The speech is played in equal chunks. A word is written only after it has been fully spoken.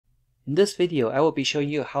In this video, I will be showing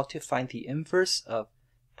you how to find the inverse of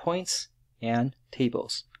points and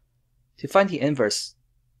tables. To find the inverse,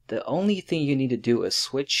 the only thing you need to do is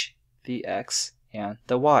switch the x and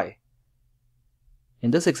the y.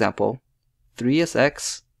 In this example, 3 is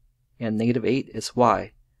x and -8 is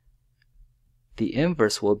y. The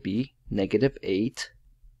inverse will be -8,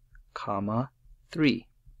 3.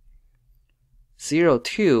 0,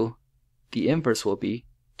 2, the inverse will be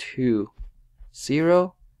 2,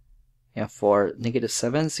 0. And for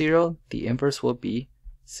 -7, 0, the inverse will be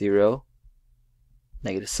 0,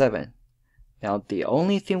 -7. Now the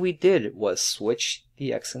only thing we did was switch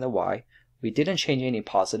the x and the y. We didn't change any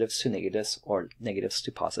positives to negatives or negatives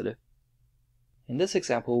to positive. In this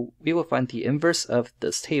example, we will find the inverse of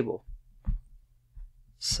this table.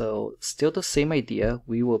 So still the same idea,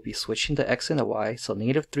 we will be switching the x and the y. So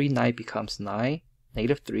 -3, 9 becomes 9,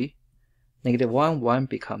 -3. -1, 1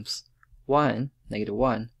 becomes 1,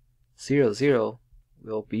 -1. 0, 0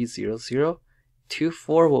 will be 0, 0. 2,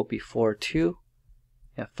 4 will be 4, 2.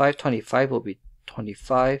 And 5, 25 will be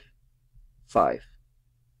 25, 5.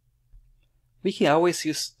 We can always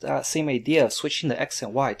use that same idea of switching the x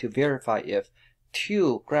and y to verify if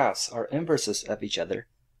two graphs are inverses of each other.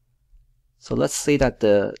 So let's say that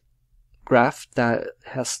the graph that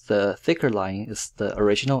has the thicker line is the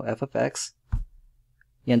original f of x,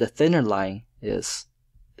 and the thinner line is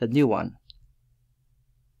the new one.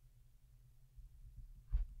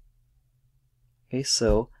 Okay,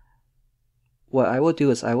 so what I will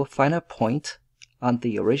do is I will find a point on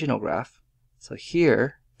the original graph. So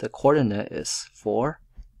here the coordinate is 4,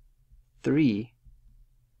 3.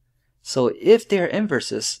 So if they're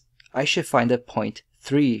inverses, I should find a point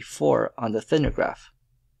 3, 4 on the thinner graph.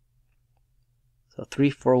 So 3,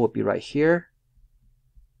 4 will be right here.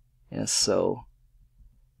 And so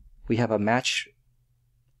we have a match.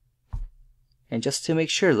 And just to make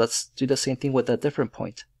sure, let's do the same thing with a different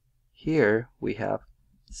point. Here we have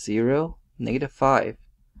 0, -5,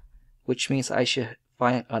 which means I should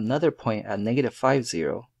find another point at -5,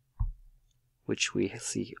 0, which we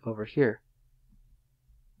see over here,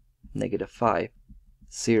 -5,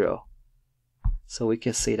 0. So we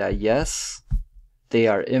can say that yes, they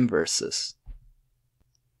are inverses.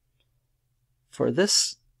 For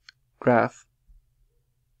this graph,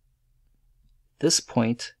 this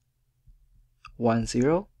point, 1,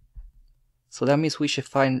 0, so that means we should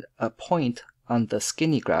find a point on the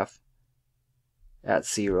skinny graph at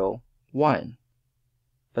 0, 1.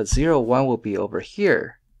 But 0, 1 will be over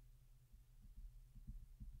here.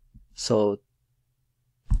 So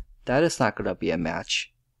that is not going to be a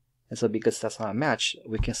match. And so because that's not a match,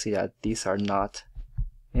 we can see that these are not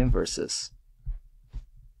inverses.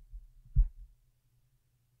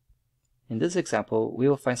 In this example, we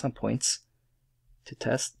will find some points to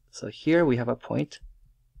test. So here we have a point,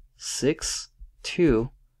 6,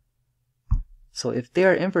 2. So if they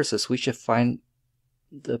are inverses, we should find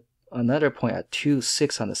another point at 2,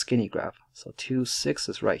 6 on the skinny graph. So 2, 6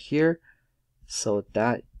 is right here. So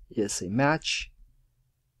that is a match.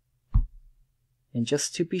 And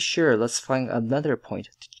just to be sure, let's find another point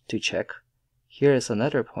to check. Here is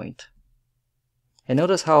another point. And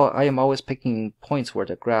notice how I am always picking points where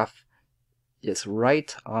the graph is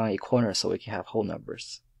right on a corner so we can have whole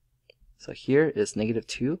numbers. So here is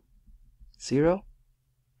 -2, 0.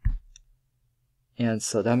 And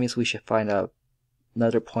so that means we should find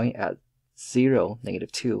another point at 0,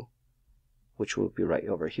 -2, which will be right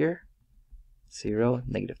over here. 0,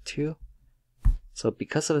 -2. So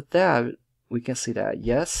because of that, we can see that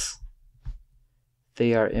yes,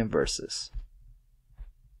 they are inverses.